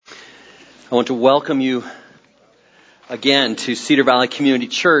I want to welcome you again to Cedar Valley Community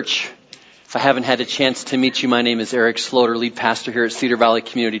Church. If I haven't had a chance to meet you, my name is Eric Sloter, lead pastor here at Cedar Valley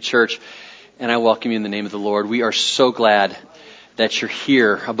Community Church, and I welcome you in the name of the Lord. We are so glad that you're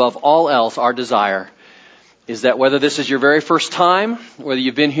here. Above all else, our desire is that whether this is your very first time, whether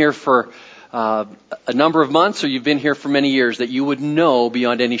you've been here for a number of months or you've been here for many years, that you would know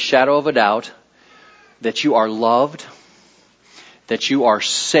beyond any shadow of a doubt that you are loved, that you are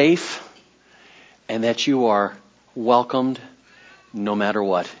safe, and that you are welcomed no matter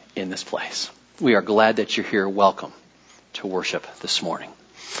what in this place. We are glad that you're here. Welcome to worship this morning.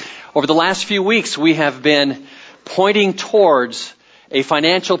 Over the last few weeks, we have been pointing towards a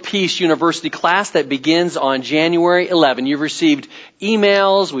Financial Peace University class that begins on January 11. You've received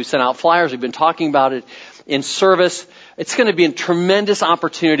emails, we've sent out flyers, we've been talking about it in service. It's going to be a tremendous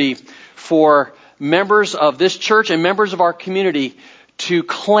opportunity for members of this church and members of our community to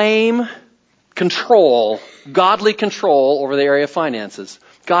claim control, godly control over the area of finances.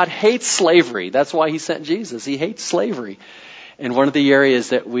 God hates slavery. That's why He sent Jesus. He hates slavery. And one of the areas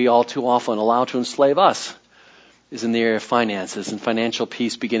that we all too often allow to enslave us is in the area of finances. And Financial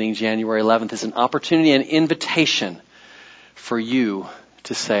Peace beginning January 11th is an opportunity, an invitation for you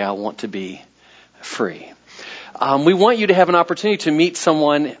to say, I want to be free. We want you to have an opportunity to meet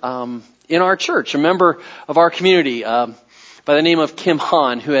someone in our church, a member of our community, by the name of Kim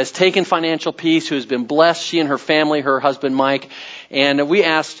Han, who has taken Financial Peace, who has been blessed, she and her family, her husband Mike. And we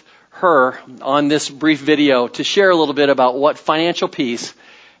asked her on this brief video to share a little bit about what Financial Peace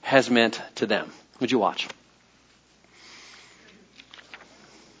has meant to them. Would you watch?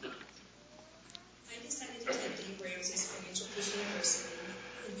 I decided to take Dave Ramsey's Financial Peace University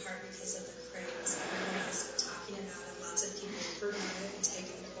in part because of the craze everyone has been talking about it. Lots of people have heard about it and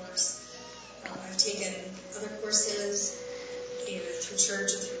taken the course. I've taken other courses through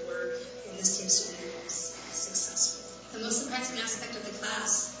church and through work, and this seems to be the most successful. The most surprising aspect of the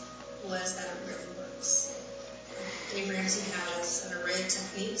class was that it really works. Dave Ramsey has an array of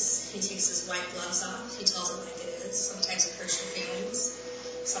techniques. He takes his white gloves off. He tells it like it is. Sometimes it hurts your feelings.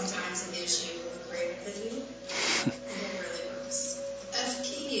 Sometimes it gives you a great epiphany. And it really works.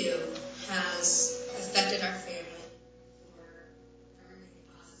 FPU has affected our family.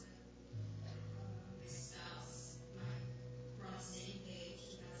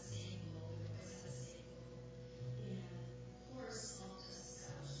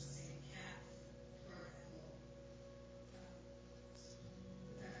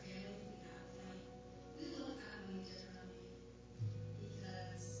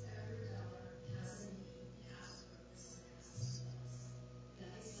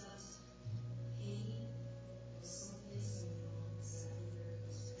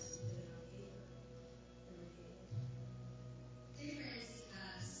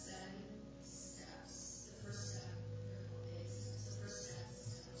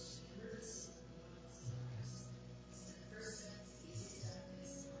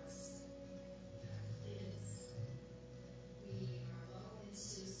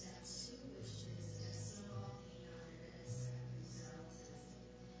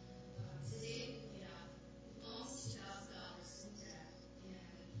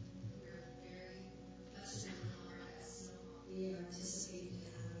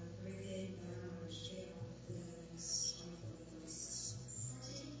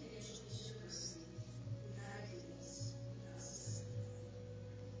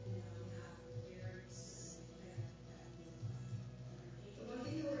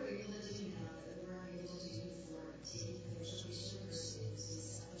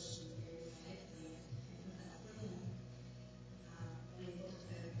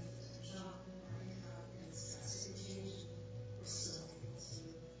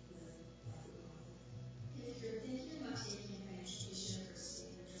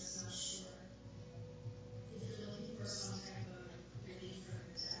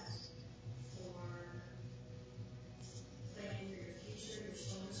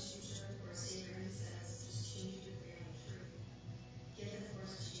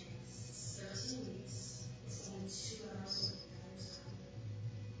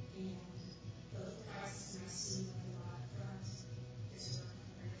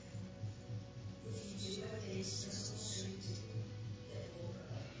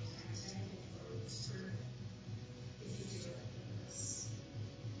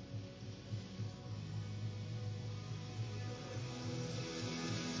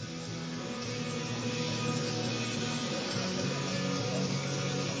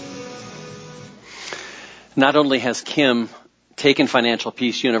 Not only has Kim taken Financial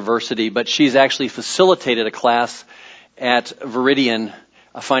Peace University, but she's actually facilitated a class at Veridian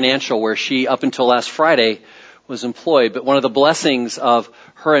Financial, where she, up until last Friday, was employed. But one of the blessings of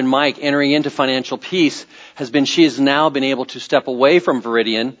her and Mike entering into Financial Peace has been she has now been able to step away from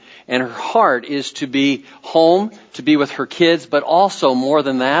Veridian, and her heart is to be home, to be with her kids, but also more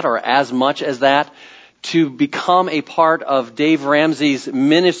than that, or as much as that, to become a part of Dave Ramsey's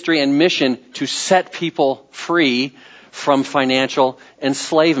ministry and mission to set people free from financial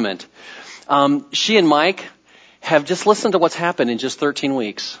enslavement. She and Mike have just listened to what's happened in just 13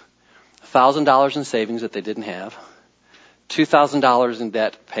 weeks. $1,000 in savings that they didn't have, $2,000 in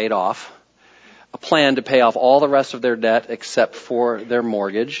debt paid off, a plan to pay off all the rest of their debt except for their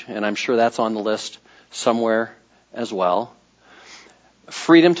mortgage, and I'm sure that's on the list somewhere as well.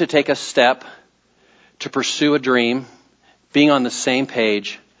 Freedom to take a step, to pursue a dream, being on the same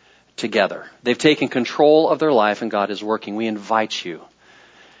page together. They've taken control of their life and God is working. We invite you,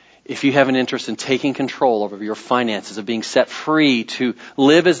 if you have an interest in taking control over your finances, of being set free to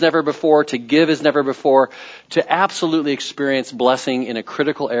live as never before, to give as never before, to absolutely experience blessing in a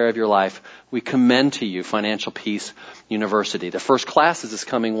critical area of your life, we commend to you Financial Peace University. The first class is this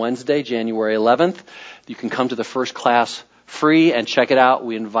coming Wednesday, January 11th. You can come to the first class free and check it out.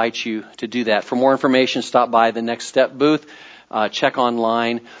 We invite you to do that. For more information, stop by the Next Step booth, check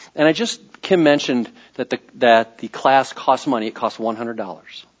online. And Kim mentioned that the class costs money. It costs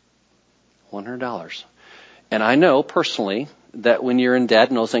 $100. $100. And I know personally that when you're in debt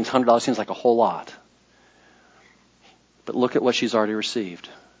and those things, $100 seems like a whole lot. But look at what she's already received.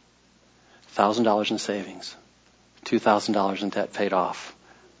 $1,000 in savings, $2,000 in debt paid off,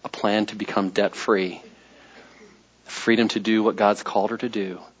 a plan to become debt free, freedom to do what God's called her to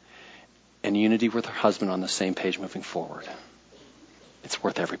do, and unity with her husband on the same page moving forward. It's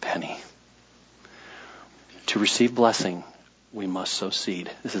worth every penny. To receive blessing, we must sow seed.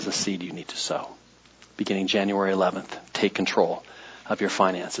 This is a seed you need to sow. Beginning January 11th, take control of your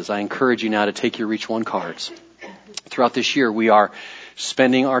finances. I encourage you now to take your Reach One cards. Throughout this year, we are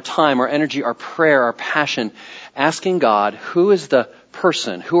spending our time, our energy, our prayer, our passion, asking God, who is the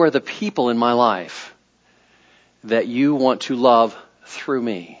person, who are the people in my life that you want to love through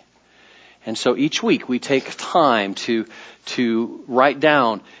me? And so each week we take time to write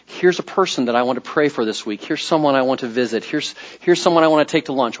down, here's a person that I want to pray for this week. Here's someone I want to visit. Here's someone I want to take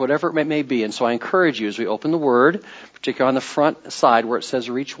to lunch, whatever it may be. And so I encourage you as we open the Word, particularly on the front side where it says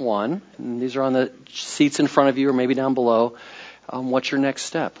Reach One, and these are on the seats in front of you or maybe down below, what's your next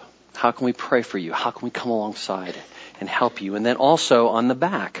step? How can we pray for you? How can we come alongside and help you? And then also on the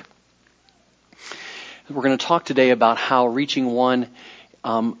back, we're going to talk today about how reaching one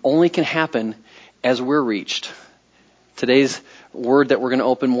only can happen as we're reached. Today's word that we're going to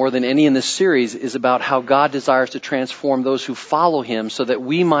open more than any in this series is about how God desires to transform those who follow Him so that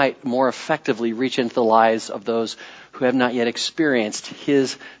we might more effectively reach into the lives of those who have not yet experienced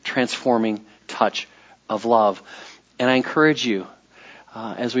His transforming touch of love. And I encourage you,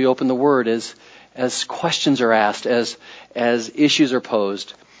 as we open the word, as questions are asked, as issues are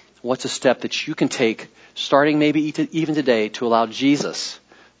posed, what's a step that you can take, starting maybe even today, to allow Jesus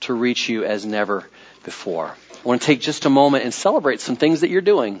to reach you as never before? I want to take just a moment and celebrate some things that you're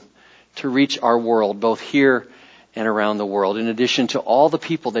doing to reach our world, both here and around the world. In addition to all the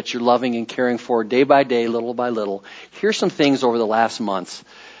people that you're loving and caring for day by day, little by little, here's some things over the last months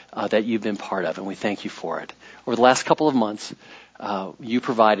that you've been part of, and we thank you for it. Over the last couple of months, you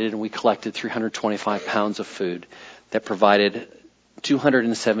provided and we collected 325 pounds of food that provided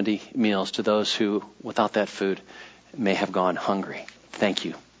 270 meals to those who, without that food, may have gone hungry. Thank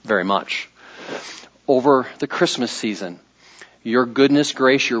you very much. Over the Christmas season, your goodness,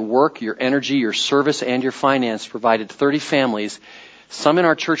 grace, your work, your energy, your service, and your finance provided 30 families, some in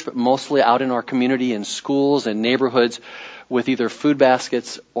our church, but mostly out in our community, in schools and neighborhoods, with either food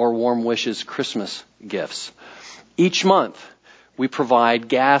baskets or Warm Wishes Christmas gifts. Each month, we provide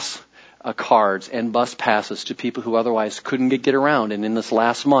gas cards and bus passes to people who otherwise couldn't get around. And in this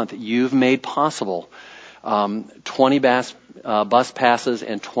last month, you've made possible 20 bus passes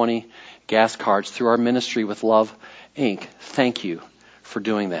and 20 gas cards through our ministry with Love, Inc. Thank you for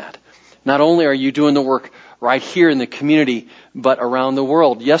doing that. Not only are you doing the work right here in the community, but around the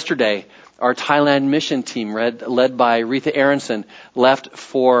world. Yesterday, our Thailand mission team, led by Rita Aronson, left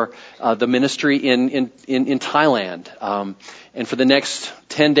for the ministry in Thailand. And for the next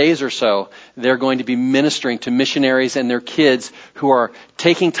 10 days or so, they're going to be ministering to missionaries and their kids who are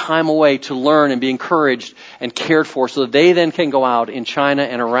taking time away to learn and be encouraged and cared for so that they then can go out in China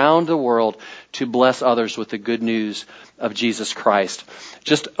and around the world to bless others with the good news of Jesus Christ.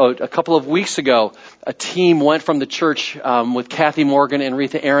 Just a couple of weeks ago, a team went from the church with Kathy Morgan and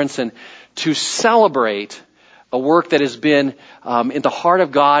Rita Aronson to celebrate a work that has been in the heart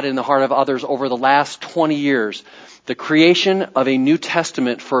of God and in the heart of others over the last 20 years. The creation of a New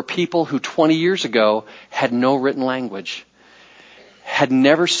Testament for people who 20 years ago had no written language, had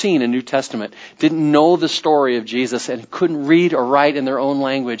never seen a New Testament, didn't know the story of Jesus, and couldn't read or write in their own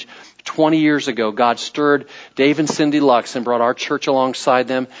language. 20 years ago, God stirred Dave and Cindy Lux and brought our church alongside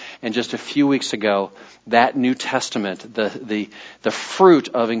them. And just a few weeks ago, that New Testament, the fruit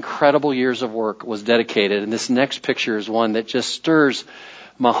of incredible years of work, was dedicated. And this next picture is one that just stirs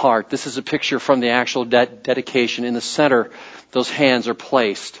my heart. This is a picture from the actual dedication. In the center, those hands are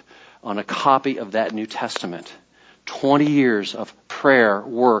placed on a copy of that New Testament. 20 years of prayer,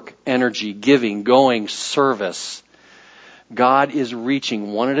 work, energy, giving, going, service. God is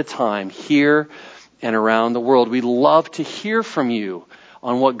reaching one at a time here and around the world. We love to hear from you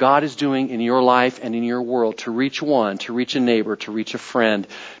on what God is doing in your life and in your world, to reach one, to reach a neighbor, to reach a friend,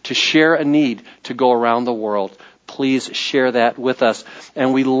 to share a need, to go around the world. Please share that with us.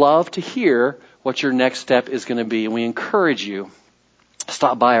 And we love to hear what your next step is going to be. And we encourage you to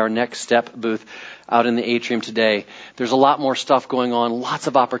stop by our Next Step booth out in the atrium today. There's a lot more stuff going on, lots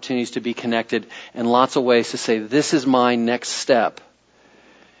of opportunities to be connected, and lots of ways to say, this is my next step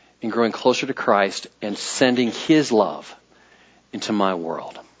in growing closer to Christ and sending His love into my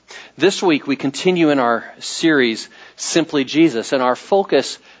world. This week we continue in our series, Simply Jesus, and our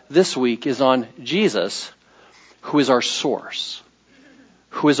focus this week is on Jesus, who is our source.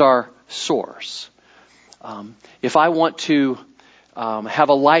 Who is our source. If I want to have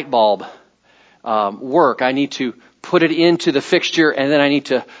a light bulb work, I need to put it into the fixture, and then I need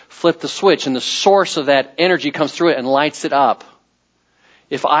to flip the switch, and the source of that energy comes through it and lights it up.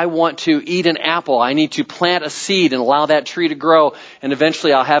 If I want to eat an apple, I need to plant a seed and allow that tree to grow, and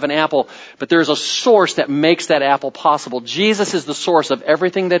eventually I'll have an apple. But there's a source that makes that apple possible. Jesus is the source of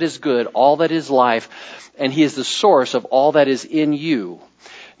everything that is good, all that is life, and He is the source of all that is in you.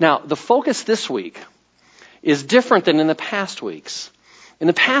 Now, the focus this week is different than in the past weeks. In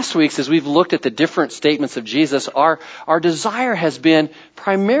the past weeks, as we've looked at the different statements of Jesus, our desire has been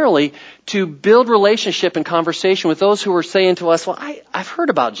primarily to build relationship and conversation with those who are saying to us, well, I've heard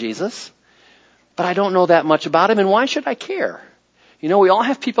about Jesus, but I don't know that much about Him, and why should I care? You know, we all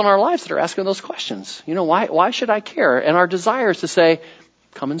have people in our lives that are asking those questions. You know, why should I care? And our desire is to say,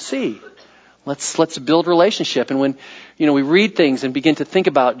 come and see. Let's build relationship. And when, we read things and begin to think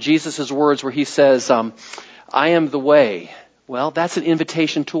about Jesus' words where He says, I am the way. Well, that's an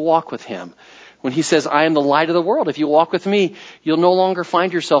invitation to walk with Him. When He says, I am the light of the world. If you walk with me, you'll no longer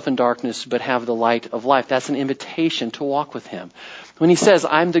find yourself in darkness, but have the light of life. That's an invitation to walk with Him. When He says,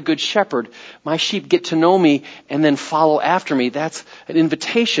 I'm the good shepherd, my sheep get to know me and then follow after me. That's an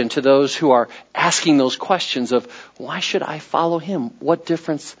invitation to those who are asking those questions of, why should I follow Him? What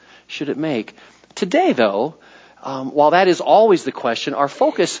difference should it make? Today, though, while that is always the question, our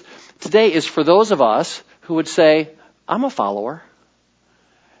focus today is for those of us who would say, I'm a follower.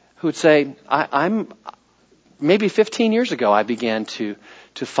 Who would say, I'm maybe 15 years ago I began to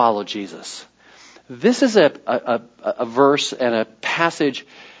follow Jesus. This is a verse and a passage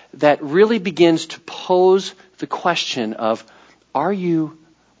that really begins to pose the question of, are you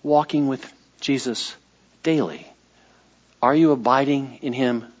walking with Jesus daily? Are you abiding in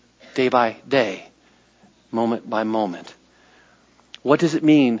Him day by day, moment by moment? What does it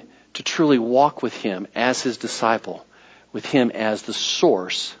mean to truly walk with Him as His disciple, with Him as the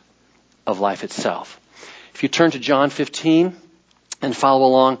source of life itself? If you turn to John 15 and follow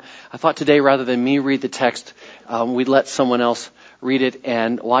along, I thought today, rather than me read the text, we'd let someone else read it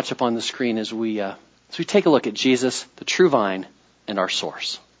and watch up on the screen as we take a look at Jesus, the true vine, and our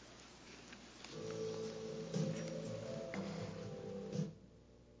source.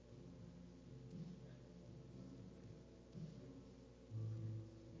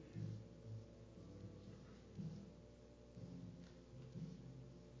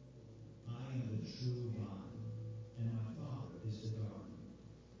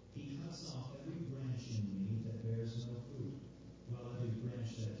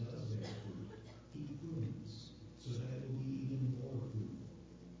 So that it will be even more fruit.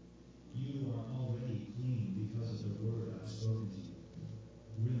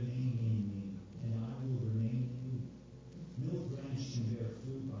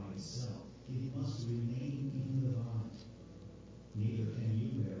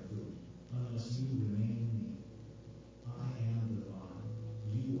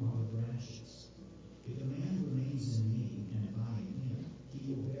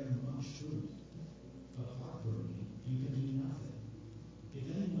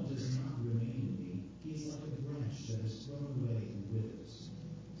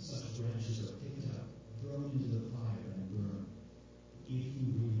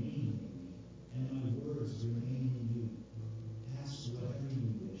 words remain in you. Ask whatever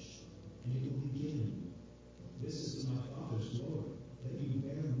you wish, and it will be given you. This is my Father's glory, that you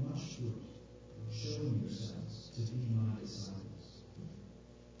bear much fruit, showing yourselves to be my disciples.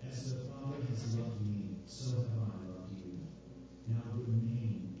 As the Father has loved me, so have I loved you. Now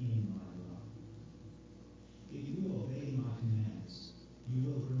remain in my love. If you obey my commands, you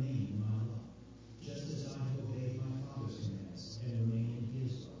will remain in my love, just as I have obeyed my Father's commands and remain in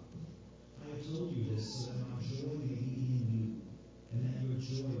his love. I have told you this so that my joy may be in you, and that your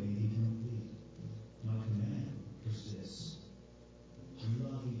joy may be complete. My command is this: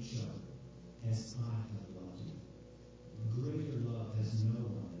 love each other as I have loved you. Greater love has no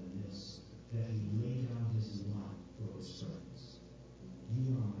one than this, that he lay down his life for his friends.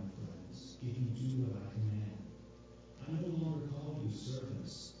 You are my friends if you do what I command. I no longer call you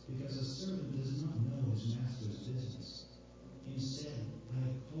servants, because a servant does not know his master's business. Instead, I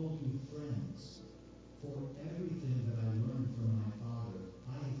have called you friends, for everything that I learned from my Father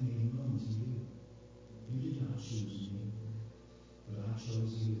I have made known to you. You did not choose me, but I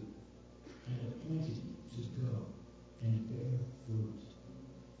chose you, and appointed you to go and bear fruit,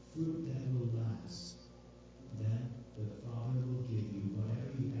 fruit that will last. Then the Father will give you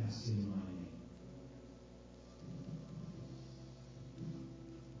whatever you ask in my name.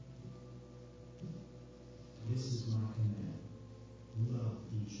 This is my command: love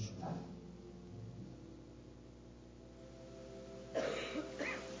each other.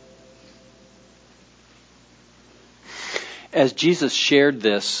 As Jesus shared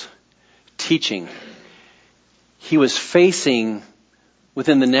this teaching, he was facing,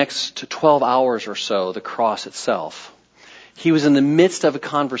 within the next 12 hours or so, the cross itself. He was in the midst of a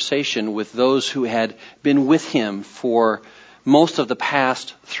conversation with those who had been with him for most of the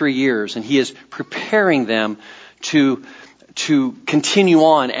past 3 years, and he is preparing them to continue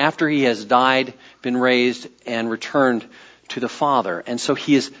on after he has died, been raised, and returned to the Father. And so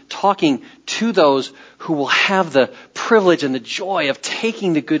he is talking to those who will have the privilege and the joy of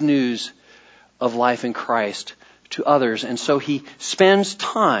taking the good news of life in Christ to others. And so he spends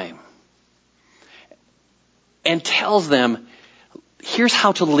time and tells them, here's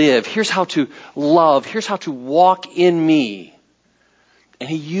how to live, here's how to love, here's how to walk in me. And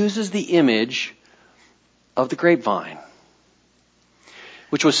he uses the image of the grapevine,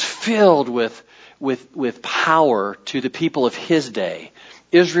 which was filled with power to the people of his day.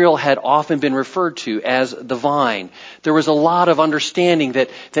 Israel had often been referred to as the vine. There was a lot of understanding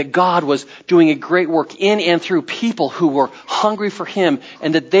that God was doing a great work in and through people who were hungry for him,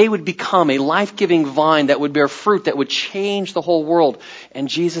 and that they would become a life-giving vine that would bear fruit that would change the whole world. And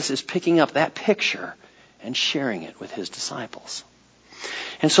Jesus is picking up that picture and sharing it with his disciples.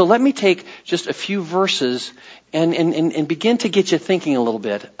 And so let me take just a few verses and begin to get you thinking a little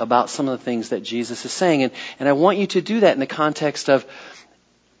bit about some of the things that Jesus is saying. And I want you to do that in the context of,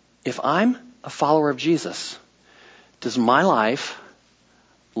 if I'm a follower of Jesus, does my life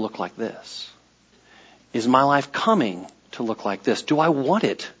look like this? Is my life coming to look like this? Do I want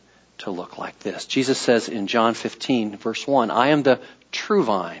it to look like this? Jesus says in John 15, verse 1, I am the true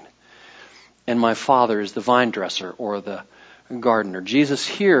vine, and my Father is the vine dresser, or the gardener. Jesus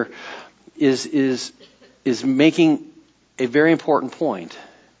here is making a very important point.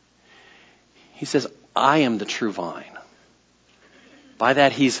 He says, I am the true vine. By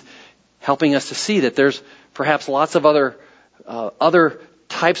that, he's helping us to see that there's perhaps lots of other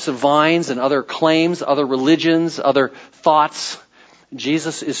types of vines and other claims, other religions, other thoughts.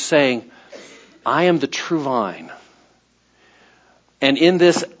 Jesus is saying, I am the true vine. And in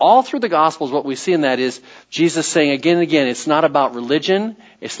this, all through the Gospels, what we see in that is Jesus saying again and again, it's not about religion,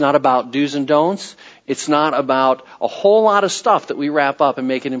 it's not about do's and don'ts, it's not about a whole lot of stuff that we wrap up and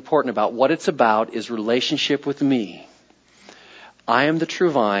make it important about. What it's about is relationship with me. I am the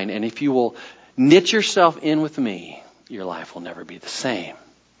true vine, and if you will knit yourself in with me, your life will never be the same.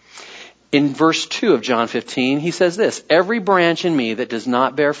 In verse 2 of John 15, he says this, every branch in me that does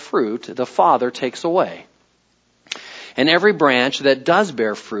not bear fruit, the Father takes away. And every branch that does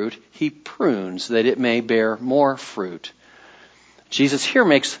bear fruit, he prunes that it may bear more fruit. Jesus here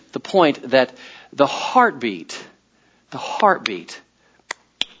makes the point that the heartbeat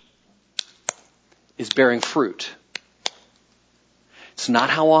is bearing fruit. It's not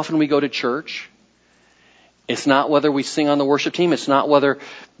how often we go to church. It's not whether we sing on the worship team. It's not whether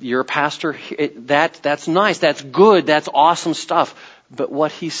you're a pastor. That's nice. That's good. That's awesome stuff. But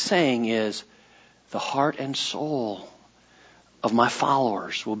what he's saying is the heart and soul of my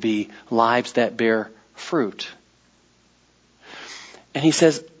followers will be lives that bear fruit. And he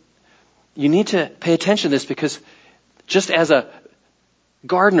says, you need to pay attention to this, because just as a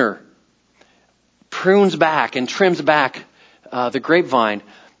gardener prunes back and trims back the grapevine,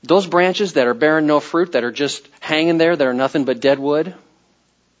 those branches that are bearing no fruit, that are just hanging there, that are nothing but dead wood,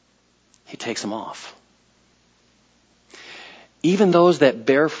 he takes them off. Even those that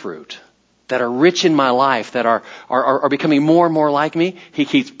bear fruit, that are rich in my life, that are becoming more and more like me, he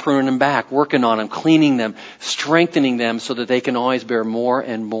keeps pruning them back, working on them, cleaning them, strengthening them so that they can always bear more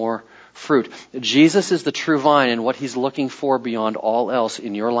and more fruit. Jesus is the true vine, and what he's looking for beyond all else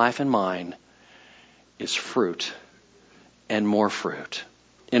in your life and mine is fruit and more fruit.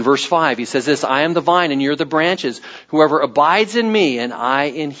 In verse 5, he says this, I am the vine and you're the branches. Whoever abides in me and I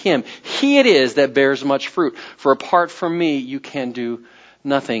in him, he it is that bears much fruit. For apart from me, you can do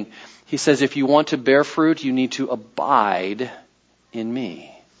nothing. He says if you want to bear fruit, you need to abide in me.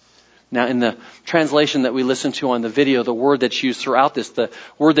 Now, in the translation that we listened to on the video, the word that's used throughout this, the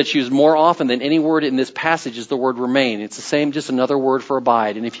word that's used more often than any word in this passage is the word remain. It's the same, just another word for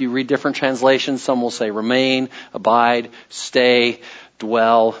abide. And if you read different translations, some will say remain, abide, stay,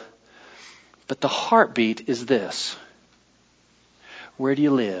 dwell. But the heartbeat is this. Where do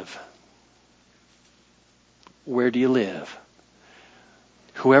you live? Where do you live?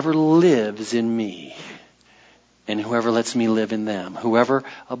 Whoever lives in me, and whoever lets me live in them. Whoever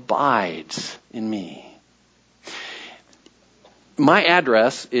abides in me. My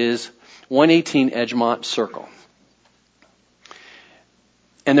address is 118 Edgemont Circle.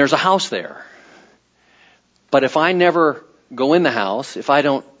 And there's a house there. But if I never go in the house, if I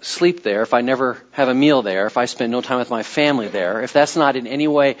don't sleep there, if I never have a meal there, if I spend no time with my family there, if that's not in any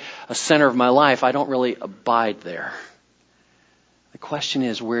way a center of my life, I don't really abide there. The question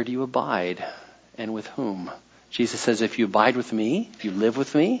is, where do you abide and with whom? Jesus says, if you abide with me, if you live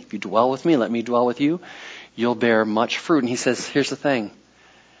with me, if you dwell with me, let me dwell with you, you'll bear much fruit. And he says, here's the thing.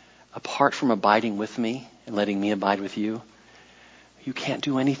 Apart from abiding with me and letting me abide with you, you can't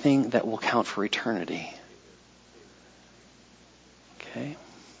do anything that will count for eternity. Okay?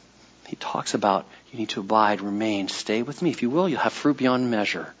 He talks about you need to abide, remain, stay with me. If you will, you'll have fruit beyond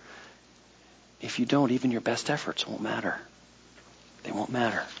measure. If you don't, even your best efforts won't matter. They won't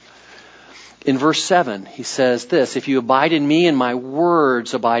matter. In verse 7, he says this, if you abide in me and my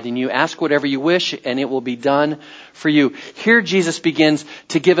words abide in you, ask whatever you wish and it will be done for you. Here Jesus begins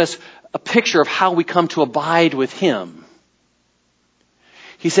to give us a picture of how we come to abide with him.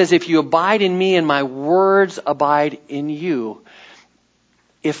 He says, if you abide in me and my words abide in you,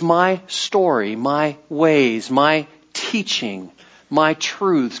 if my story, my ways, my teaching, my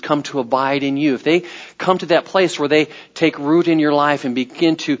truths come to abide in you, if they come to that place where they take root in your life and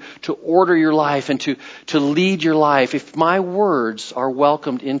begin to order your life and to lead your life, if my words are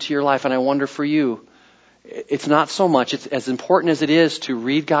welcomed into your life, and I wonder for you, it's not so much, it's as important as it is to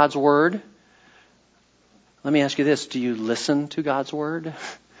read God's Word. Let me ask you this, do you listen to God's Word?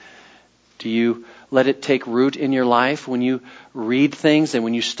 Do you let it take root in your life when you read things and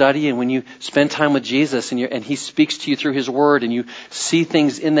when you study and when you spend time with Jesus and he speaks to you through his word and you see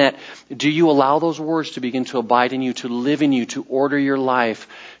things in that? Do you allow those words to begin to abide in you, to live in you, to order your life?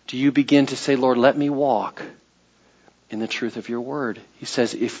 Do you begin to say, Lord, let me walk in the truth of your word? He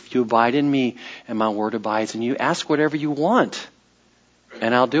says, if you abide in me and my word abides in you, ask whatever you want.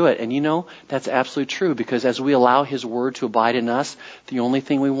 And I'll do it. And you know, that's absolutely true, because as we allow his word to abide in us, the only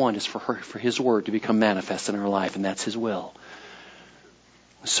thing we want is for his word to become manifest in our life, and that's his will.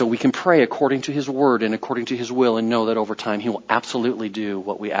 So we can pray according to his word and according to his will and know that over time he will absolutely do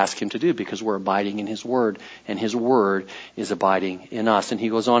what we ask him to do, because we're abiding in his word and his word is abiding in us. And he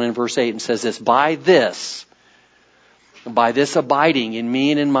goes on in verse 8 and says this, by this abiding in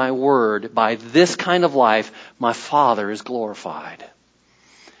me and in my word, by this kind of life, my Father is glorified.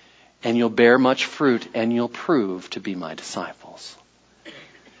 And you'll bear much fruit, and you'll prove to be my disciples.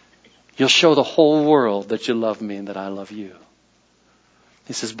 You'll show the whole world that you love me and that I love you.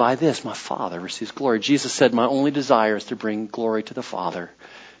 He says, by this my Father receives glory. Jesus said, my only desire is to bring glory to the Father,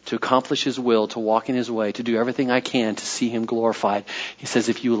 to accomplish his will, to walk in his way, to do everything I can to see him glorified. He says,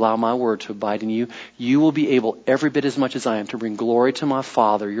 if you allow my word to abide in you, you will be able, every bit as much as I am, to bring glory to my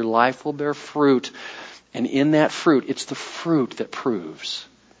Father. Your life will bear fruit. And in that fruit, it's the fruit that proves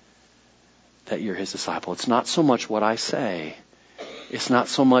that you're his disciple. It's not so much what I say. It's not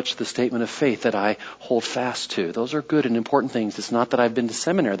so much the statement of faith that I hold fast to. Those are good and important things. It's not that I've been to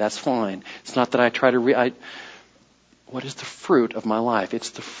seminary. That's fine. It's not that I try to what is the fruit of my life? It's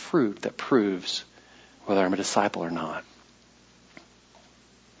the fruit that proves whether I'm a disciple or not.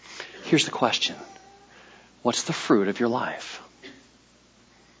 Here's the question. What's the fruit of your life?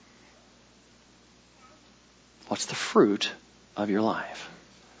 What's the fruit of your life?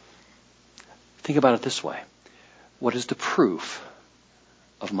 Think about it this way. What is the proof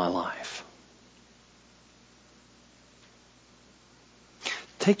of my life?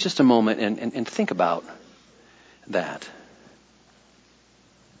 Take just a moment and think about that.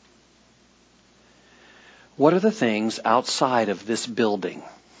 What are the things outside of this building,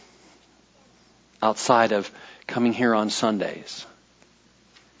 outside of coming here on Sundays?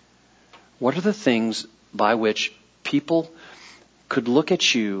 What are the things by which people could look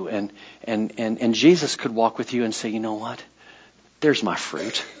at you and Jesus could walk with you and say, you know what? There's my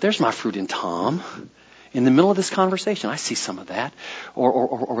fruit. There's my fruit in Tom. In the middle of this conversation, I see some of that.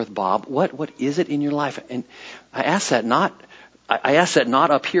 Or with Bob. What is it in your life? And I ask that not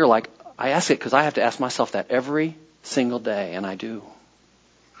up here, like I ask it because I have to ask myself that every single day, and I do.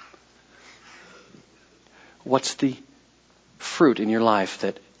 What's the fruit in your life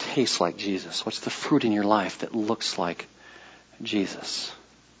that tastes like Jesus? What's the fruit in your life that looks like Jesus?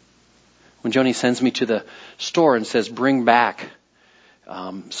 When Joni sends me to the store and says, bring back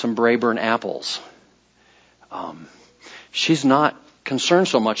some Braeburn apples, she's not concerned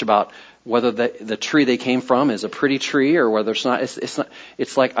so much about whether the tree they came from is a pretty tree or whether it's not.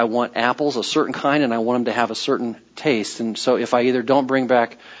 It's like I want apples a certain kind and I want them to have a certain taste. And so if I either don't bring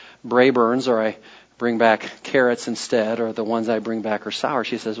back Braeburns or I bring back carrots instead, or the ones I bring back are sour,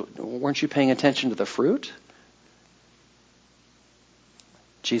 she says, weren't you paying attention to the fruit?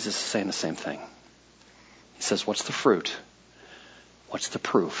 Jesus is saying the same thing. He says, what's the fruit? What's the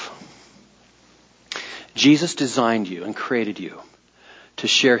proof? Jesus designed you and created you to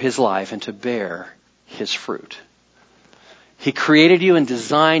share His life and to bear His fruit. He created you and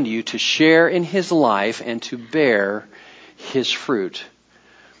designed you to share in His life and to bear His fruit.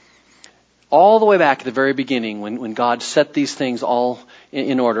 All the way back at the very beginning, when God set these things all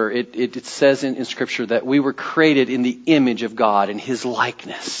in order, it says in Scripture that we were created in the image of God, in His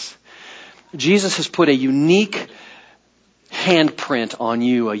likeness. Jesus has put a unique handprint on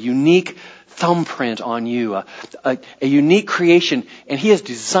you, a unique thumbprint on you, a unique creation, and He has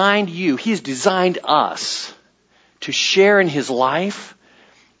designed you, He has designed us to share in His life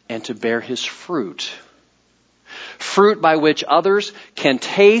and to bear His fruit. Fruit by which others can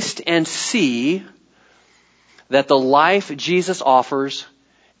taste and see that the life Jesus offers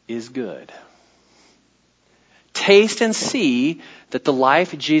is good. Taste and see that the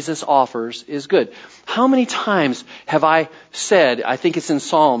life Jesus offers is good. How many times have I said, I think it's in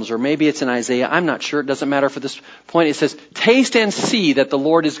Psalms or maybe it's in Isaiah, I'm not sure, it doesn't matter for this point, it says, taste and see that the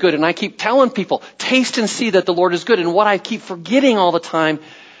Lord is good. And I keep telling people, taste and see that the Lord is good. And what I keep forgetting all the time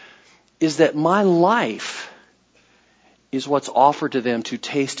is that my life is what's offered to them to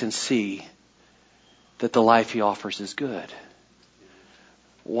taste and see that the life He offers is good.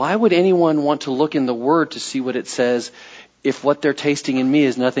 Why would anyone want to look in the Word to see what it says if what they're tasting in me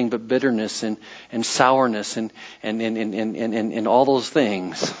is nothing but bitterness and sourness and all those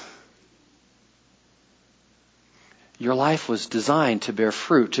things? Your life was designed to bear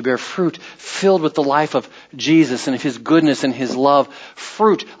fruit filled with the life of Jesus and of His goodness and His love.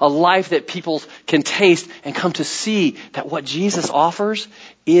 Fruit, a life that people can taste and come to see that what Jesus offers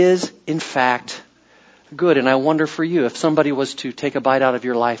is, in fact, good. And I wonder for you, if somebody was to take a bite out of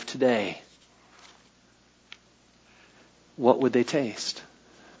your life today, what would they taste?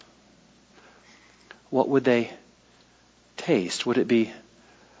 What would they taste? Would it be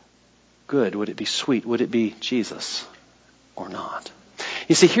good? Would it be sweet? Would it be Jesus or not?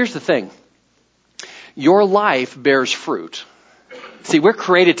 You see, here's the thing. Your life bears fruit. See, we're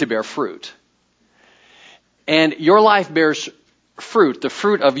created to bear fruit. And your life bears fruit, the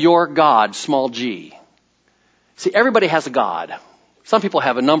fruit of your God, small g. See, everybody has a God. Some people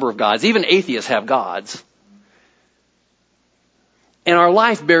have a number of gods. Even atheists have gods. And our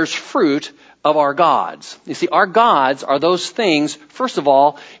life bears fruit of our gods. You see, our gods are those things, first of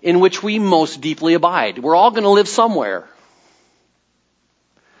all, in which we most deeply abide. We're all going to live somewhere.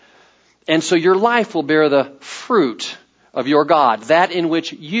 And so your life will bear the fruit of your God, that in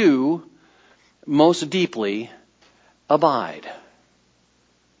which you most deeply abide.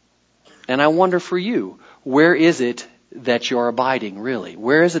 And I wonder for you, where is it that you're abiding, really?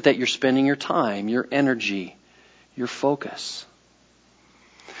 Where is it that you're spending your time, your energy, your focus?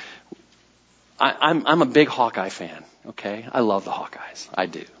 I'm a big Hawkeye fan, okay? I love the Hawkeyes. I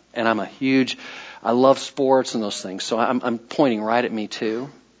do. And I love sports and those things. So I'm pointing right at me too.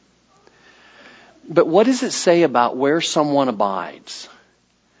 But what does it say about where someone abides?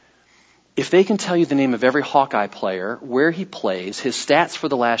 If they can tell you the name of every Hawkeye player, where he plays, his stats for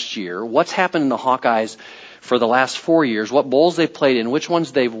the last year, what's happened in the Hawkeyes for the last 4 years, what bowls they've played in, which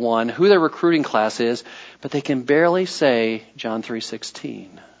ones they've won, who their recruiting class is, but they can barely say John 3:16.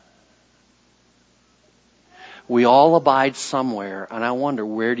 We all abide somewhere, and I wonder,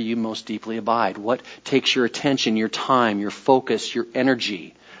 where do you most deeply abide? What takes your attention, your time, your focus, your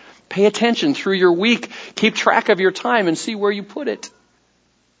energy? Pay attention through your week. Keep track of your time and see where you put it.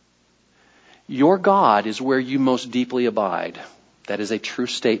 Your God is where you most deeply abide. That is a true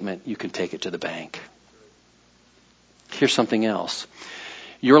statement. You can take it to the bank. Here's something else.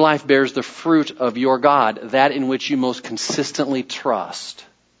 Your life bears the fruit of your God, that in which you most consistently trust.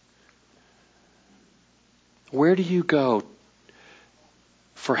 Where do you go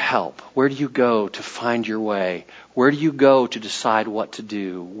for help? Where do you go to find your way? Where do you go to decide what to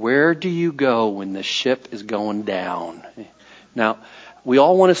do? Where do you go when the ship is going down? Now, we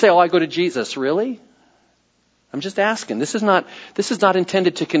all want to say, I go to Jesus. Really? I'm just asking. This is not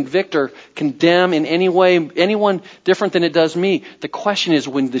intended to convict or condemn in any way anyone different than it does me. The question is,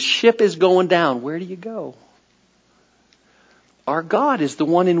 when the ship is going down, where do you go? Our God is the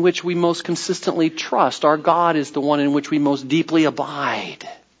one in which we most consistently trust. Our God is the one in which we most deeply abide.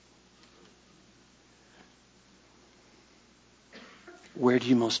 Where do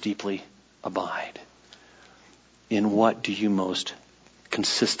you most deeply abide? In what do you most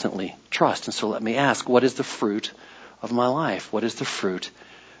consistently trust? And so let me ask, what is the fruit of my life? What is the fruit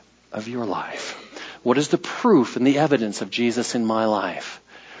of your life? What is the proof and the evidence of Jesus in my life?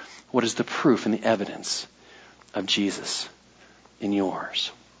 What is the proof and the evidence of Jesus in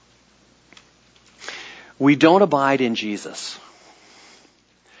yours? We don't abide in Jesus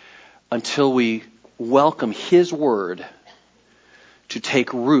until we welcome His Word to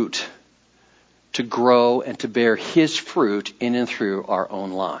take root, to grow, and to bear His fruit in and through our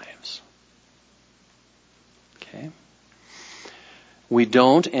own lives. Okay? We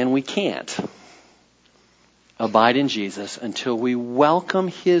don't and we can't abide in Jesus until we welcome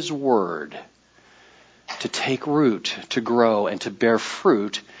His Word to take root, to grow, and to bear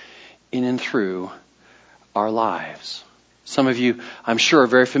fruit in and through our lives. Some of you, I'm sure, are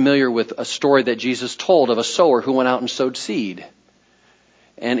very familiar with a story that Jesus told of a sower who went out and sowed seed.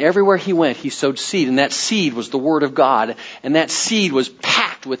 And everywhere he went, he sowed seed. And that seed was the Word of God. And that seed was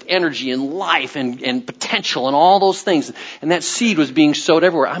packed with energy and life and potential and all those things. And that seed was being sowed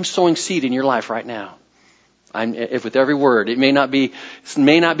everywhere. I'm sowing seed in your life right now. With every word. It may not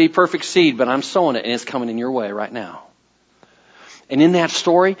be perfect seed, but I'm sowing it and it's coming in your way right now. And in that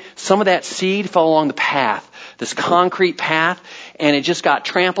story, some of that seed fell along the path, this concrete path, and it just got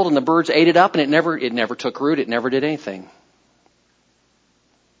trampled and the birds ate it up and it never took root. It never did anything.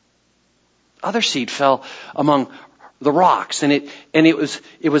 Other seed fell among the rocks, and it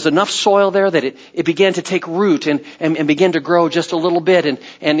was enough soil there that it began to take root and began to grow just a little bit,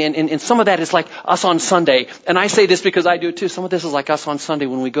 and some of that is like us on Sunday. And I say this because I do it too. Some of this is like us on Sunday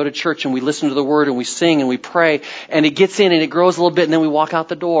when we go to church and we listen to the Word and we sing and we pray, and it gets in and it grows a little bit, and then we walk out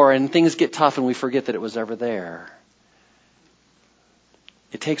the door and things get tough and we forget that it was ever there.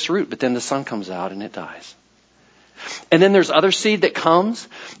 It takes root, but then the sun comes out and it dies. And then there's other seed that comes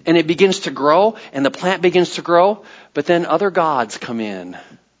and it begins to grow and the plant begins to grow, but then other gods come in,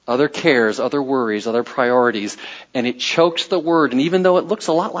 other cares, other worries, other priorities, and it chokes the Word. And even though it looks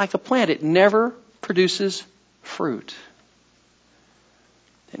a lot like a plant, it never produces fruit.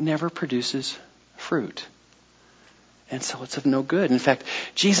 It never produces fruit. And so it's of no good. In fact,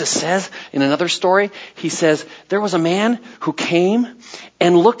 Jesus says in another story, He says, there was a man who came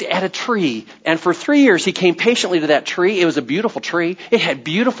and looked at a tree. And for 3 years, he came patiently to that tree. It was a beautiful tree. It had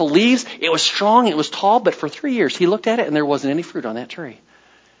beautiful leaves. It was strong. It was tall. But for 3 years, he looked at it and there wasn't any fruit on that tree.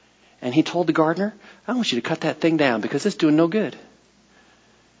 And he told the gardener, I want you to cut that thing down because it's doing no good.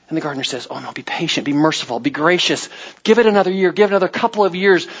 And the gardener says, no, be patient, be merciful, be gracious. Give it another year, give it another couple of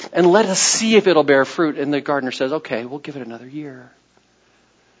years, and let us see if it'll bear fruit. And the gardener says, okay, we'll give it another year.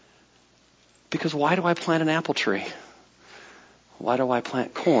 Because why do I plant an apple tree? Why do I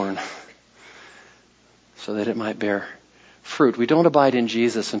plant corn? So that it might bear fruit. We don't abide in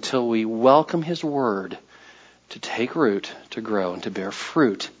Jesus until we welcome His Word to take root, to grow, and to bear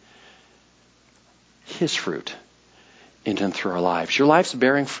fruit. His fruit. In and through our lives. Your life's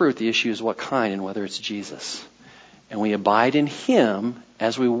bearing fruit. The issue is what kind and whether it's Jesus. And we abide in Him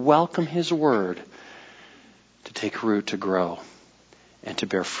as we welcome His Word to take root, to grow, and to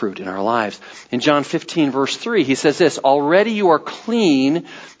bear fruit in our lives. In John 15, verse 3, He says this, already you are clean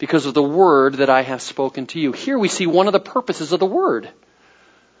because of the word that I have spoken to you. Here we see one of the purposes of the Word.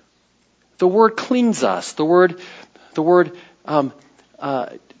 The Word cleans us. The Word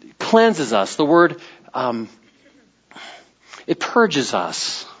cleanses us. The Word it purges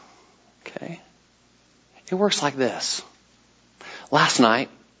us. Okay? It works like this. Last night,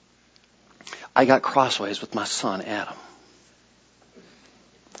 I got crossways with my son, Adam.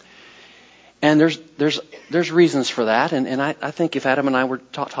 And there's reasons for that. And I think if Adam and I were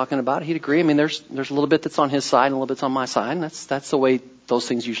talking about it, he'd agree. I mean, there's a little bit that's on his side and a little bit's on my side. And that's the way those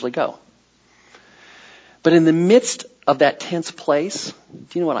things usually go. But in the midst of that tense place, do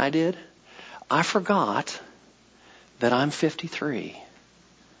you know what I did? I forgot that I'm 53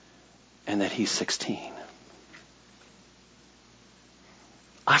 and that he's 16.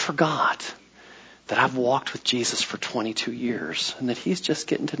 I forgot that I've walked with Jesus for 22 years and that he's just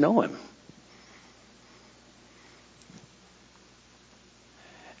getting to know him.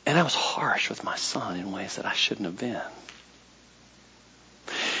 And I was harsh with my son in ways that I shouldn't have been.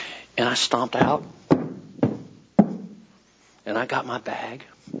 And I stomped out. And I got my bag.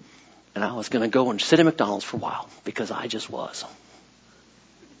 And I was going to go and sit at McDonald's for a while. Because I just was.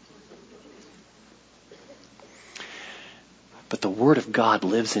 But the Word of God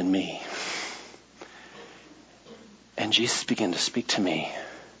lives in me. And Jesus began to speak to me.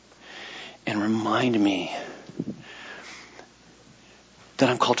 And remind me that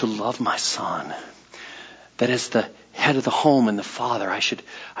I'm called to love my son. That as the head of the home and the father, I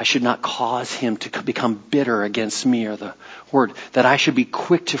should not cause him to become bitter against me or the word. That I should be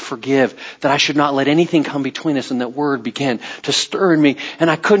quick to forgive. That I should not let anything come between us. And that word began to stir in me. And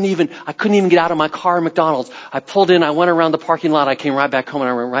I couldn't even get out of my car at McDonald's. I pulled in, I went around the parking lot, I came right back home and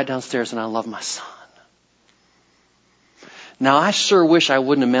I went right downstairs and I love my son. Now I sure wish I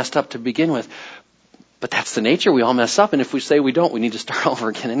wouldn't have messed up to begin with. But that's the nature. We all mess up. And if we say we don't, we need to start over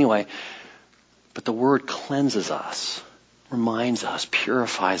again anyway. But the Word cleanses us, reminds us,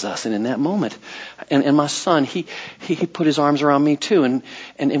 purifies us. And in that moment, and my son, he put his arms around me too.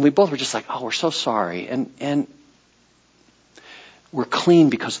 And we both were just like, oh, we're so sorry. And we're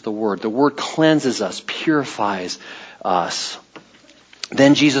clean because of the Word. The Word cleanses us, purifies us.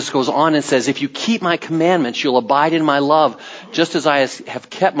 Then Jesus goes on and says, if you keep my commandments, you'll abide in my love, just as I have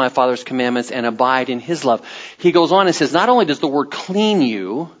kept my Father's commandments and abide in his love. He goes on and says, not only does the word clean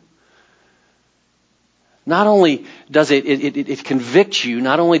you, not only does it convict you,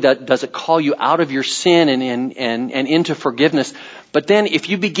 not only does it call you out of your sin and into forgiveness, but then if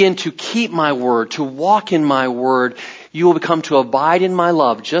you begin to keep my word, to walk in my word, you will become to abide in my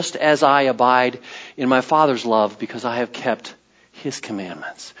love, just as I abide in my Father's love, because I have kept his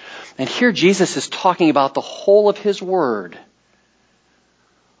commandments. And here Jesus is talking about the whole of his word.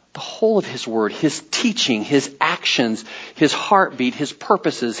 The whole of his word, his teaching, his actions, his heartbeat, his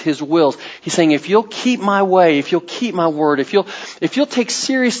purposes, his wills. He's saying, if you'll keep my way, if you'll keep my word, if you'll take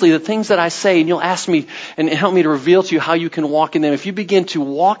seriously the things that I say and you'll ask me and help me to reveal to you how you can walk in them, if you begin to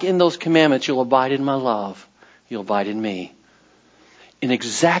walk in those commandments, you'll abide in my love. You'll abide in me. In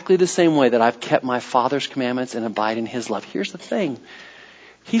exactly the same way that I've kept my Father's commandments and abide in his love. Here's the thing.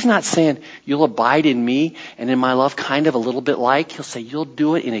 He's not saying you'll abide in me and in my love kind of a little bit like. He'll say you'll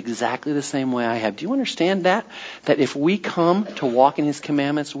do it in exactly the same way I have. Do you understand that? That if we come to walk in his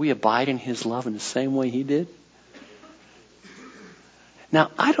commandments, we abide in his love in the same way he did?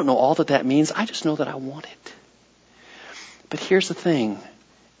 Now, I don't know all that means. I just know that I want it. But here's the thing.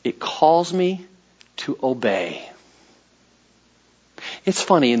 It calls me to obey. It's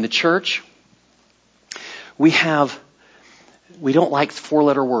funny, in the church, we don't like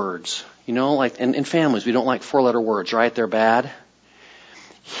 4-letter words. You know, like in families, we don't like 4-letter words, right? They're bad.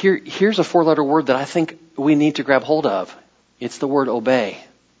 Here's a 4-letter word that I think we need to grab hold of. It's the word obey.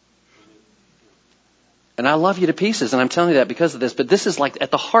 And I love you to pieces, and I'm telling you that because of this, but this is like at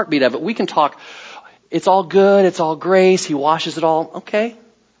the heartbeat of it. We can talk, it's all good, it's all grace, he washes it all. Okay.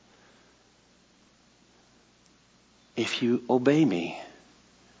 If you obey me,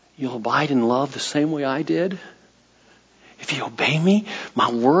 you'll abide in love the same way I did. If you obey me,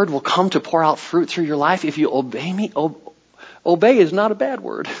 my word will come to pour out fruit through your life. If you obey me, obey is not a bad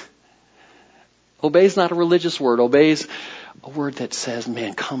word. Obey is not a religious word. Obey is a word that says,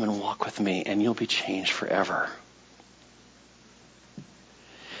 man, come and walk with me and you'll be changed forever.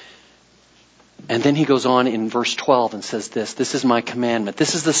 And then he goes on in verse 12 and says this is my commandment.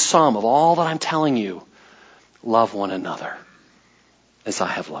 This is the sum of all that I'm telling you. Love one another as I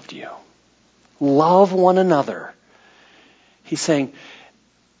have loved you. Love one another. He's saying,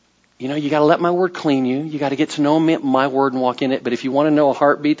 you know, you got to let my word clean you. You got to get to know my word and walk in it. But if you want to know a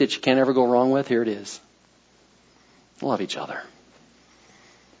heartbeat that you can't ever go wrong with, here it is. Love each other.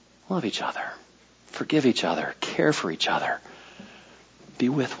 Love each other. Forgive each other. Care for each other. Be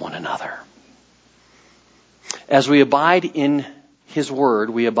with one another. As we abide in his word,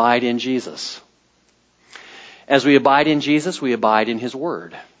 we abide in Jesus. As we abide in Jesus, we abide in his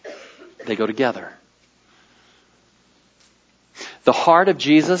word. They go together. The heart of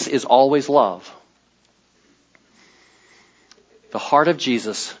Jesus is always love. The heart of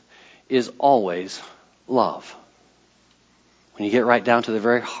Jesus is always love. When you get right down to the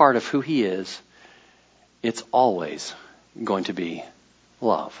very heart of who He is, it's always going to be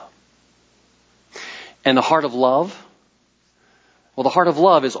love. And the heart of love? Well, the heart of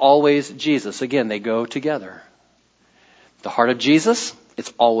love is always Jesus. Again, they go together. The heart of Jesus,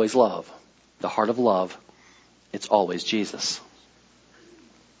 it's always love. The heart of love, it's always Jesus.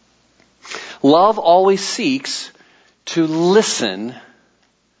 Love always seeks to listen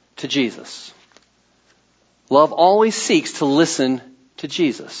to Jesus. Love always seeks to listen to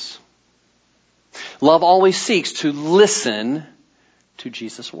Jesus. Love always seeks to listen to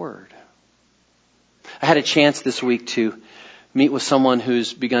Jesus' Word. I had a chance this week to meet with someone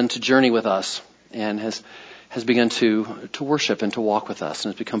who's begun to journey with us and has begun to worship and to walk with us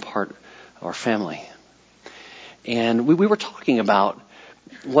and has become part of our family. And we were talking about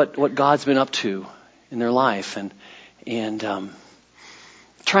what God's been up to in their life and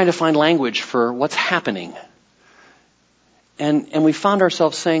trying to find language for what's happening. And we found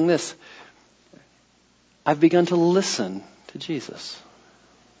ourselves saying this: I've begun to listen to Jesus.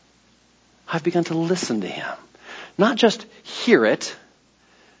 I've begun to listen to Him. Not just hear it,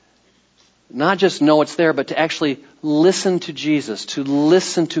 not just know it's there, but to actually listen to Jesus, to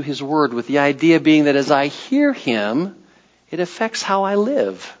listen to His Word, with the idea being that as I hear Him, it affects how I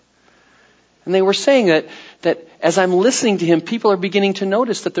live. And they were saying that as I'm listening to Him, people are beginning to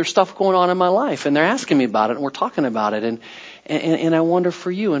notice that there's stuff going on in my life, and they're asking me about it, and we're talking about it. And I wonder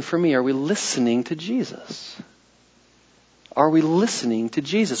for you and for me, are we listening to Jesus? Are we listening to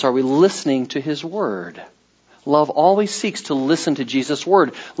Jesus? Are we listening to His Word? Love always seeks to listen to Jesus'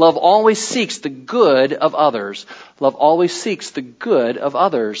 Word. Love always seeks the good of others. Love always seeks the good of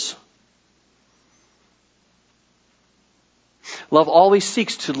others. Love always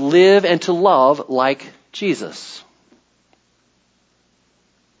seeks to live and to love like Jesus.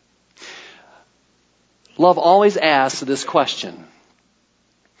 Love always asks this question: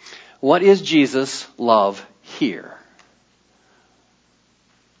 what is Jesus' love here?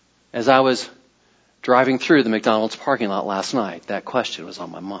 As I was driving through the McDonald's parking lot last night, that question was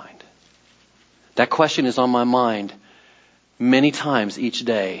on my mind. That question is on my mind many times each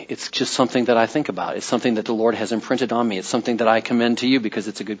day. It's just something that I think about. It's something that the Lord has imprinted on me. It's something that I commend to you because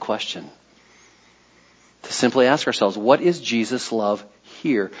it's a good question. To simply ask ourselves, what is Jesus' love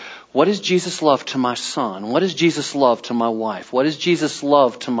here? What is Jesus' love to my son? What is Jesus' love to my wife? What is Jesus'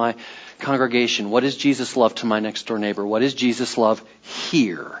 love to my congregation? What is Jesus' love to my next door neighbor? What is Jesus' love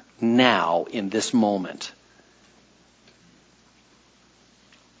here, now, in this moment?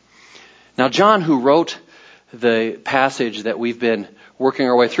 Now, John, who wrote the passage that we've been working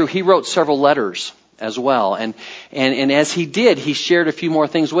our way through, he wrote several letters as well. And as he did, he shared a few more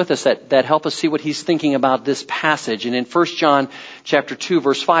things with us that help us see what he's thinking about this passage. And in 1 John chapter 2,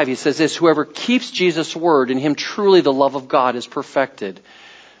 verse 5, he says this: whoever keeps Jesus' word, in him truly the love of God is perfected.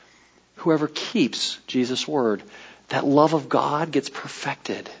 Whoever keeps Jesus' word, that love of God gets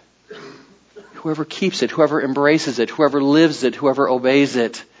perfected. Whoever keeps it, whoever embraces it, whoever lives it, whoever obeys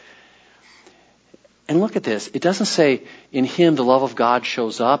it. And look at this. It doesn't say in him the love of God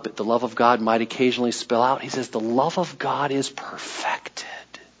shows up. The love of God might occasionally spill out. He says the love of God is perfected.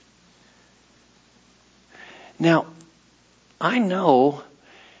 Now, I know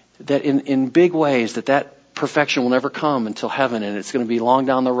that in big ways that perfection will never come until heaven, and it's going to be long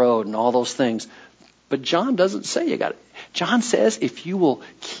down the road and all those things. But John doesn't say you got it. John says if you will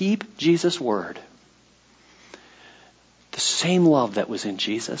keep Jesus' word, the same love that was in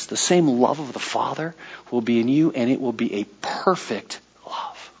Jesus, the same love of the Father will be in you, and it will be a perfect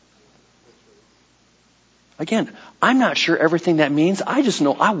love. Again, I'm not sure everything that means. I just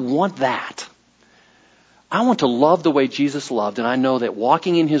know I want that. I want to love the way Jesus loved, and I know that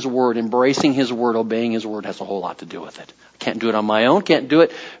walking in His Word, embracing His Word, obeying His Word has a whole lot to do with it. I can't do it on my own, can't do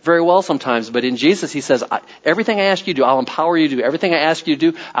it very well sometimes, but in Jesus He says, everything I ask you to do, I'll empower you to do. Everything I ask you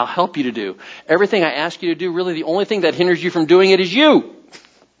to do, I'll help you to do. Everything I ask you to do, really the only thing that hinders you from doing it is you.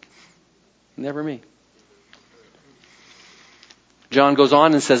 Never me. John goes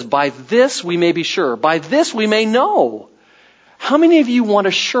on and says, by this we may be sure. By this we may know. How many of you want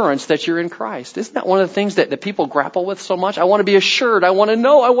assurance that you're in Christ? Isn't that one of the things that people grapple with so much? I want to be assured. I want to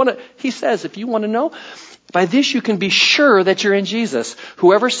know. He says, if you want to know, by this you can be sure that you're in Jesus.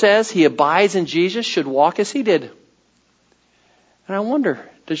 Whoever says he abides in Jesus should walk as He did. And I wonder,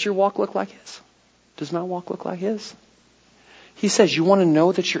 does your walk look like His? Does my walk look like His? He says, you want to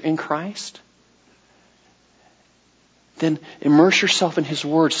know that you're in Christ? Then immerse yourself in His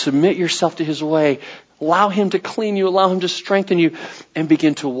Word. Submit yourself to His way. Allow Him to clean you. Allow Him to strengthen you. And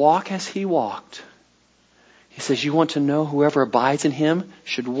begin to walk as He walked. He says, you want to know whoever abides in him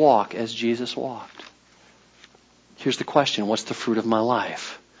should walk as Jesus walked. Here's the question. What's the fruit of my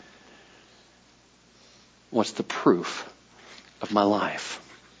life? What's the proof of my life?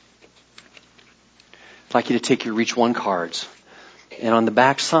 I'd like you to take your Reach One cards. And on the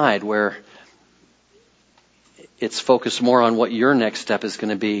back side where it's focused more on what your next step is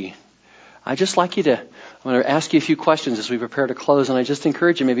going to be, I'm going to ask you a few questions as we prepare to close. And I just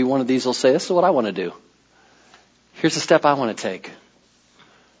encourage you, maybe one of these will say, this is what I want to do. Here's the step I want to take.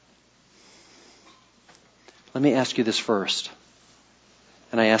 Let me ask you this first.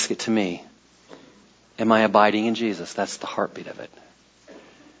 And I ask it to me. Am I abiding in Jesus? That's the heartbeat of it.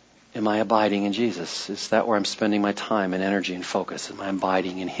 Am I abiding in Jesus? Is that where I'm spending my time and energy and focus? Am I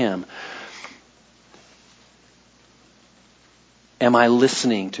abiding in him? Am I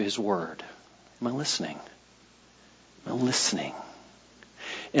listening to his word? Am I listening? Am I listening?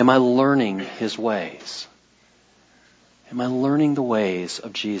 Am I learning his ways? Am I learning the ways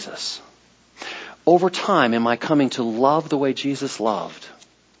of Jesus? Over time, am I coming to love the way Jesus loved?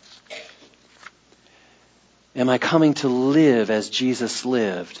 Am I coming to live as Jesus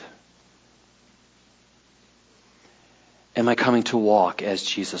lived? Am I coming to walk as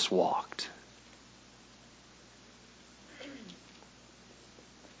Jesus walked?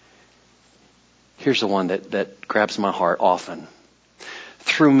 Here's the one that grabs my heart often.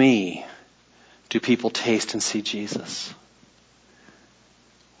 Through me, do people taste and see Jesus?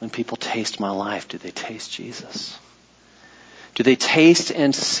 When people taste my life, do they taste Jesus? Do they taste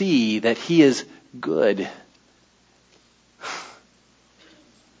and see that he is good?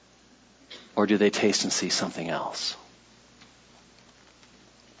 Or do they taste and see something else?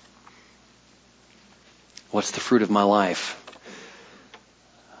 What's the fruit of my life?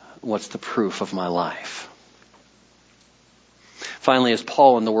 What's the proof of my life? Finally, as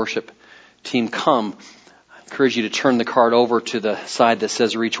Paul and the worship team come, I encourage you to turn the card over to the side that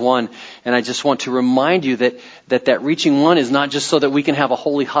says Reach One. And I just want to remind you that Reaching One is not just so that we can have a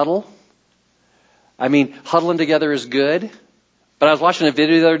holy huddle. I mean, huddling together is good. But I was watching a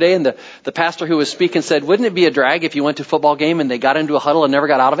video the other day, and the pastor who was speaking said, wouldn't it be a drag if you went to a football game and they got into a huddle and never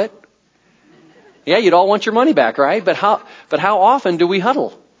got out of it? Yeah, you'd all want your money back, right? But how often do we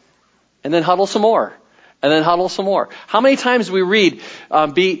huddle? And then huddle some more. And then huddle some more. How many times do we read,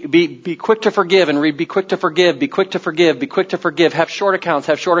 be quick to forgive, and read, be quick to forgive, be quick to forgive, be quick to forgive, have short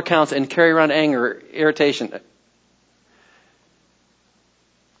accounts, and carry around anger, irritation.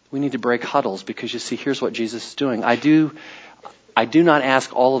 We need to break huddles, because you see, here's what Jesus is doing. I do not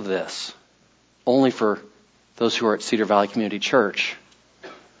ask all of this only for those who are at Cedar Valley Community Church,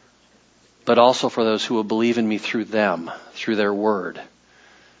 but also for those who will believe in me through them, through their word,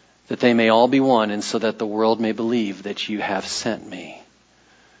 that they may all be one, and so that the world may believe that you have sent me.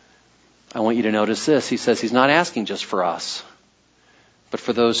 I want you to notice this. He says he's not asking just for us, but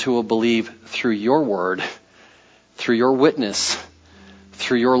for those who will believe through your word, through your witness,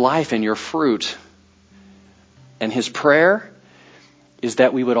 through your life and your fruit. And his prayer is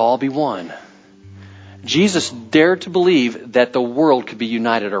that we would all be one. Jesus dared to believe that the world could be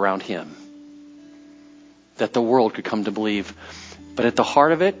united around him, that the world could come to believe. But at the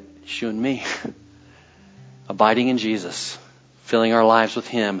heart of it, it's you and me, abiding in Jesus, filling our lives with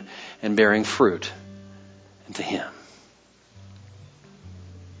him, and bearing fruit into him.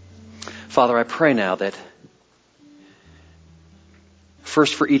 Father, I pray now that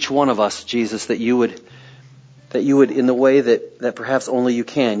first for each one of us, Jesus, that you would in the way that perhaps only you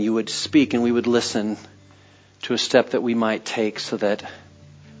can, you would speak and we would listen to a step that we might take so that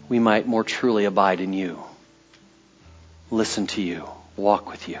we might more truly abide in you, listen to you, walk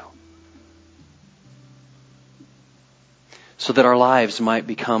with you, so that our lives might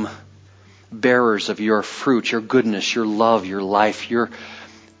become bearers of your fruit, your goodness, your love, your life, your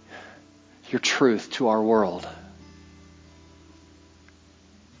truth to our world.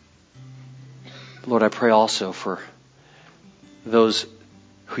 Lord, I pray also for those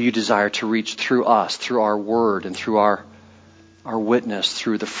who you desire to reach through us, through our word and through our witness,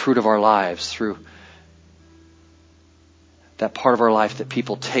 through the fruit of our lives, through that part of our life that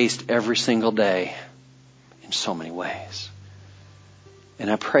people taste every single day in so many ways.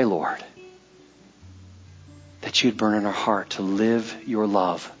 And I pray, Lord, that you'd burn in our heart to live your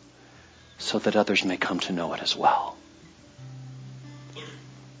love so that others may come to know it as well.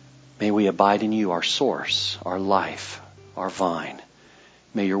 May we abide in you, our source, our life, our vine.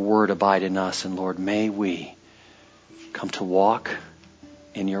 May your word abide in us. And Lord, may we come to walk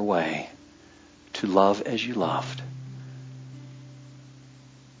in your way, to love as you loved,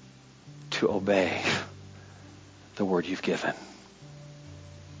 to obey the word you've given.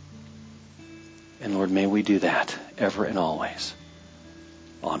 And Lord, may we do that ever and always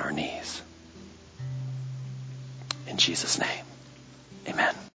on our knees. In Jesus' name, amen.